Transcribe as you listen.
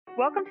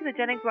Welcome to the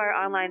JenningsWire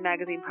Online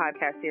Magazine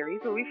podcast series,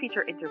 where we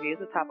feature interviews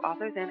with top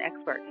authors and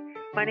experts.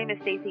 My name is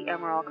Stacey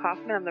Emerald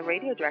Kaufman. I'm the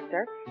radio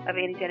director of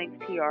Annie Jennings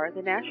PR,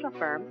 the national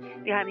firm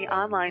behind the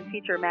online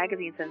feature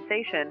magazine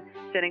sensation,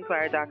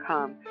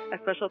 JenningsWire.com, a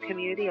special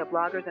community of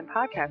bloggers and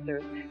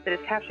podcasters that is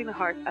capturing the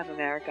hearts of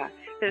America.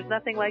 There's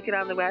nothing like it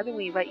on the web, and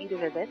we invite you to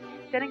visit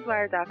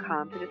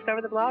JenningsWire.com to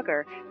discover the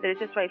blogger that is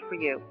just right for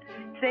you.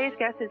 Today's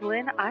guest is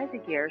Lynn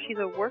Isagear. She's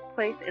a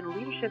workplace and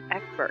leadership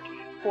expert,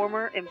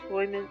 former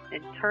employment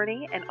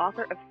attorney, and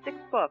author of 6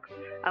 books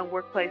on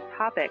workplace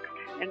topics,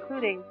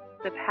 including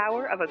The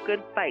Power of a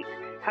Good Fight,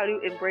 How to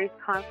Embrace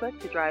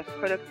Conflict to Drive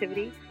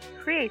Productivity,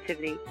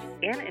 Creativity,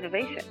 and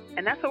Innovation.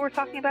 And that's what we're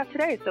talking about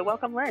today. So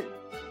welcome, Lynn.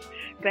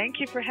 Thank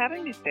you for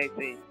having me,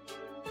 Stacey.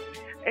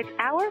 It's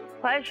our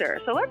pleasure.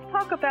 So let's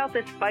talk about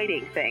this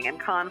fighting thing and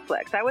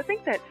conflicts. I would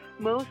think that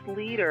most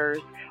leaders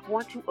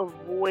want to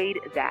avoid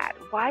that.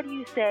 Why do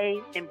you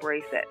say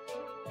embrace it?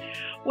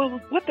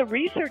 Well, what the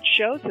research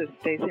shows us,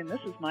 Stacey, and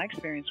this is my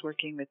experience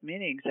working with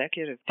many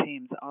executive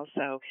teams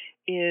also,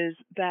 is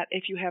that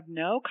if you have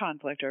no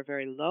conflict or a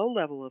very low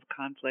level of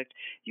conflict,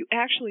 you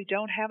actually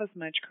don't have as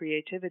much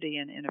creativity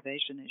and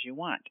innovation as you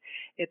want.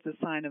 It's a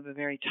sign of a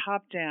very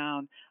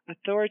top-down,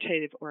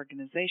 authoritative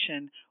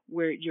organization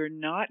where you're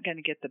not going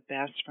to get the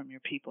best from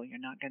your people. You're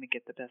not going to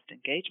get the best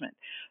engagement.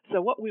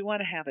 So what we want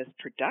to have is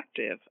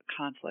productive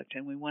conflict,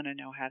 and we want to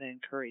know how to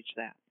encourage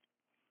that.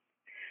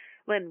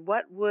 Lynn,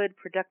 what would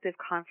productive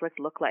conflict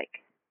look like?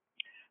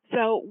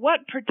 So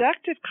what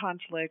productive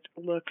conflict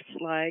looks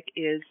like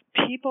is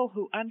people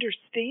who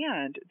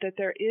understand that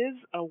there is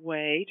a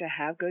way to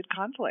have good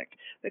conflict.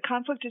 The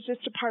conflict is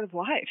just a part of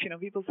life. You know,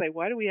 people say,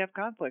 why do we have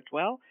conflict?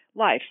 Well,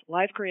 life.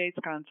 Life creates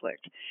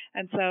conflict.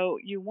 And so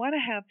you want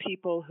to have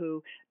people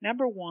who,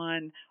 number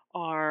one,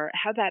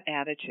 have that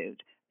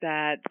attitude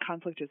that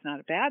conflict is not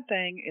a bad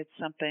thing, it's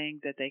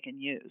something that they can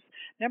use.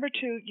 Number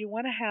two, you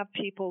want to have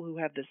people who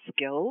have the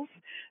skills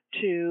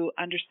to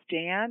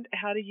understand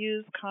how to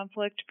use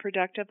conflict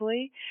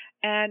productively.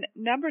 And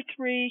number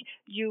three,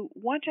 you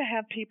want to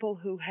have people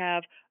who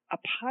have a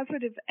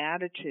positive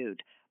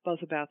attitude,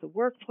 both about the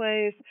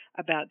workplace,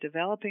 about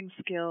developing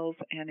skills,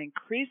 and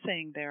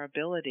increasing their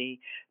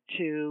ability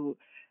to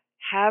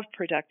have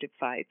productive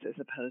fights as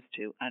opposed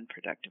to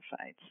unproductive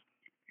fights.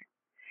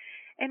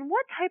 And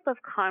what type of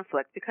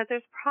conflict? Because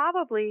there's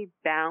probably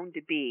bound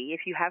to be,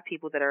 if you have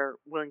people that are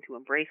willing to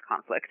embrace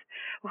conflict,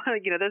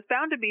 there's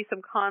bound to be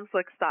some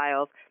conflict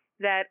styles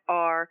that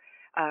are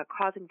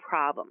causing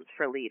problems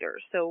for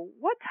leaders. So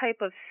what type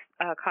of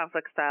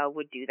conflict style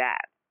would do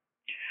that?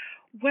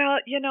 Well,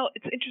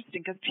 it's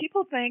interesting because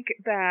people think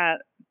that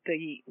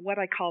what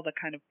I call the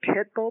kind of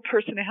pit bull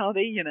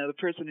personality, the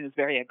person who's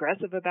very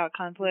aggressive about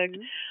conflict,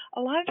 a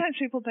lot of times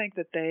people think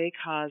that they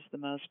cause the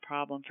most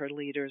problem for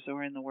leaders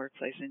or in the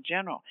workplace in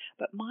general.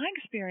 But my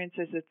experience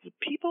is it's the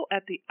people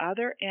at the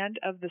other end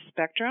of the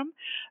spectrum,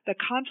 the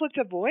conflict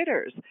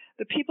avoiders,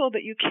 the people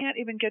that you can't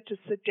even get to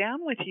sit down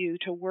with you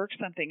to work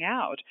something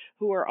out,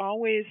 who are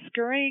always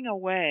scurrying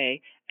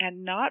away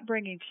and not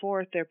bringing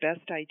forth their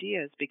best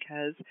ideas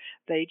because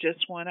they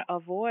just want to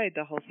avoid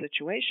the whole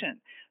situation.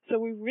 So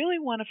we really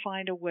want to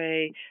find a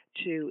way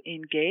to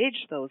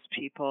engage those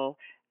people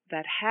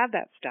that have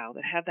that style,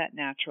 that have that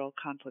natural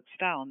conflict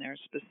style, and there are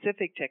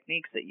specific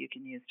techniques that you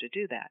can use to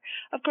do that.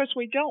 Of course,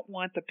 we don't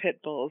want the pit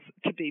bulls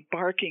to be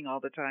barking all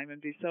the time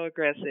and be so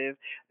aggressive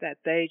that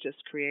they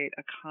just create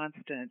a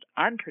constant,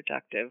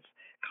 unproductive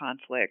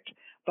conflict,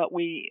 but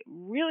we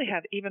really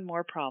have even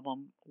more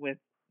problem with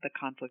the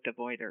conflict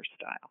avoider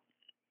style.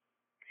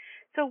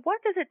 So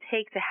what does it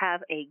take to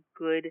have a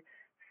good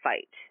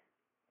fight?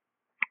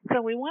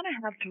 So we want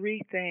to have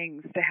 3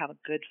 things to have a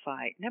good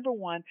fight. Number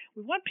one,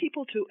 we want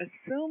people to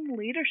assume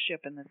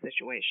leadership in the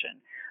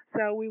situation.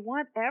 So we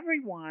want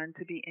everyone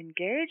to be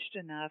engaged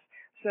enough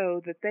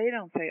so that they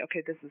don't say,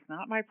 okay, this is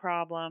not my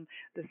problem,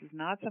 this is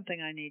not something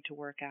I need to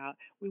work out.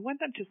 We want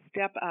them to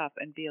step up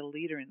and be a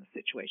leader in the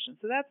situation.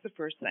 So that's the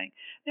first thing.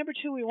 Number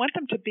 2, we want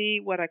them to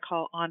be what I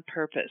call on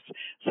purpose.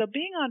 So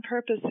being on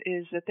purpose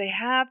is that they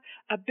have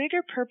a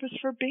bigger purpose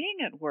for being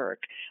at work.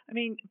 I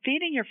mean,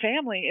 feeding your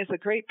family is a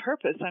great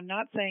purpose. I'm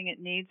not saying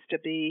it needs to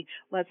be,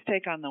 let's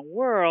take on the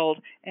world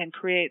and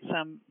create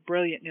some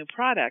brilliant new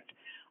product.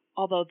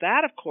 Although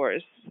that, of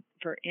course,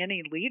 for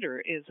any leader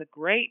is a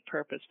great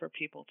purpose for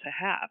people to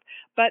have.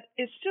 But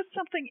it's just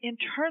something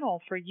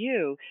internal for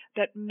you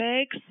that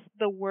makes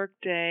the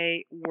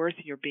workday worth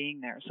your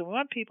being there. So we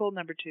want people,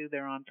 number 2,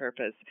 they're on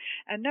purpose.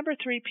 And number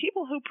 3,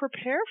 people who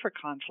prepare for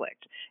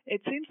conflict.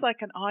 It seems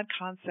like an odd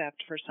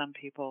concept for some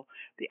people,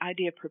 the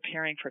idea of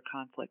preparing for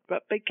conflict.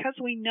 But because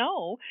we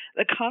know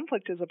that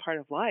conflict is a part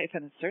of life,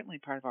 and it's certainly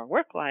part of our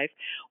work life,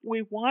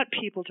 we want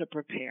people to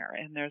prepare.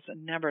 And there's a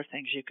number of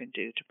things you can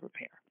do to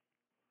prepare.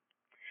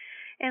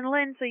 And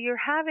Lynn, so you're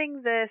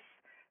having this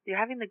you're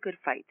having the good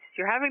fights,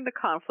 you're having the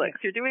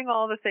conflicts, you're doing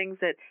all the things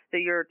that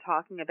you're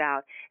talking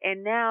about,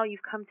 and now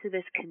you've come to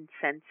this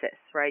consensus,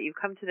 right? You've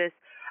come to this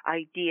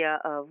idea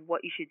of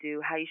what you should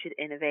do, how you should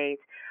innovate,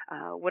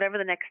 whatever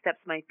the next steps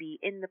might be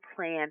in the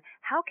plan.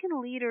 How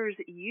can leaders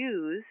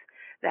use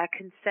that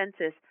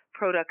consensus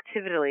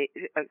productively,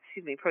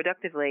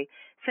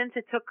 since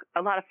it took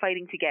a lot of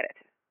fighting to get it?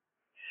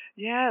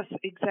 Yes,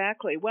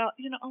 exactly. Well,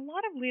 a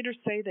lot of leaders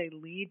say they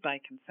lead by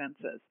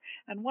consensus.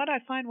 And what I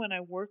find when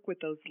I work with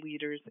those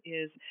leaders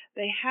is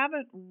they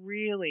haven't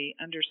really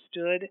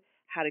understood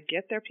how to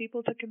get their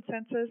people to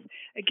consensus.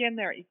 Again,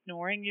 they're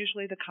ignoring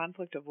usually the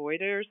conflict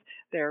avoiders.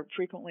 They're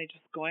frequently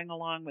just going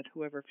along with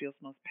whoever feels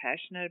most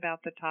passionate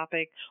about the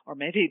topic, or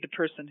maybe the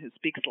person who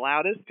speaks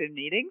loudest in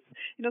meetings.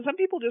 Some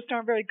people just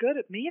aren't very good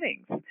at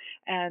meetings,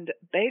 and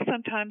they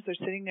sometimes are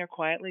sitting there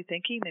quietly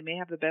thinking they may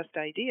have the best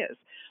ideas.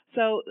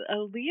 So a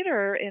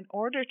leader, in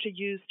order to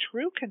use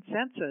true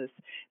consensus,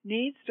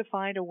 needs to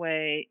find a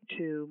way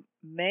to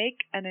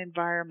make an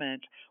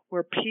environment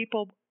where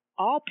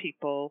all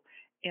people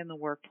in the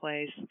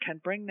workplace can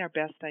bring their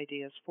best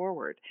ideas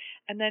forward,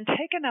 and then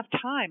take enough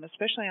time,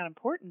 especially on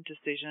important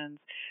decisions,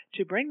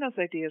 to bring those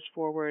ideas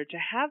forward, to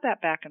have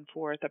that back and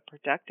forth, a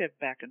productive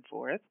back and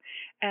forth,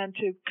 and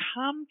to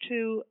come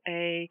to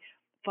a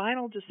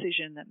final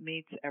decision that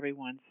meets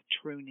everyone's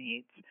true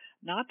needs,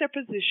 not their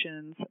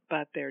positions,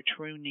 but their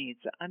true needs,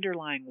 the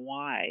underlying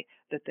why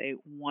that they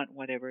want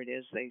whatever it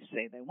is they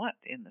say they want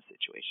in the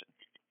situation.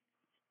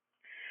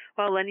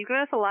 Well, Lynn, you've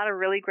given us a lot of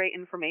really great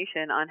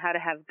information on how to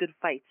have good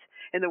fights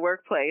in the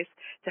workplace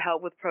to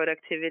help with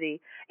productivity.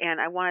 And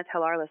I want to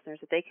tell our listeners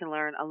that they can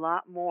learn a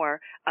lot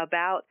more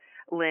about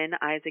Lynn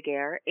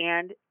Eyzaguirre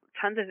and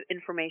tons of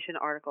information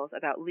articles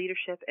about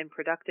leadership and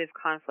productive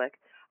conflict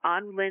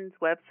on Lynn's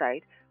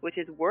website, which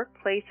is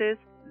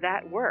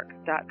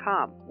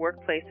workplacesthatwork.com,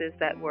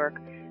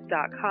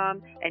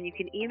 workplacesthatwork.com. And you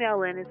can email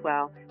Lynn as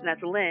well, and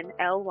that's Lynn,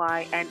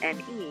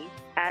 Lynne,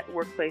 at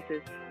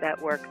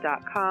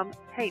workplacesthatwork.com.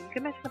 Hey, you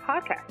can mention the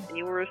podcast, and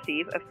you will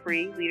receive a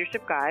free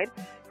leadership guide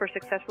for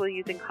successfully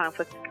using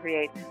conflict to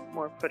create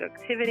more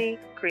productivity,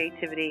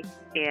 creativity,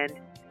 and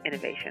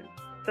innovation.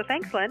 So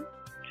thanks, Lynn.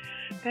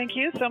 Thank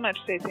you so much,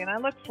 Stacey, and I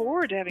look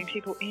forward to having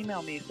people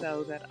email me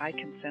so that I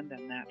can send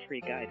them that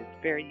free guide.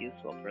 It's very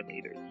useful for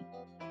leaders.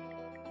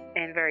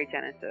 And very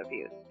generous of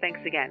you.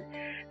 Thanks again.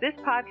 This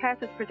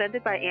podcast is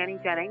presented by Annie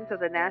Jennings of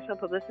the national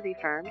publicity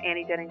firm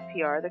Annie Jennings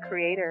PR, the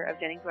creator of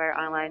Jennings Wire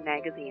Online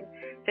magazine.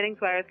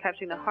 Jennings Wire is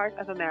capturing the heart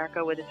of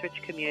America with its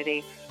rich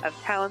community of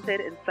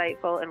talented,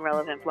 insightful, and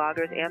relevant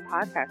bloggers and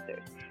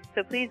podcasters.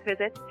 So please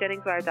visit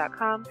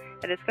JenningsWire.com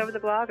and discover the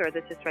blogger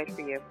that's just right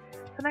for you.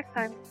 Till next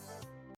time.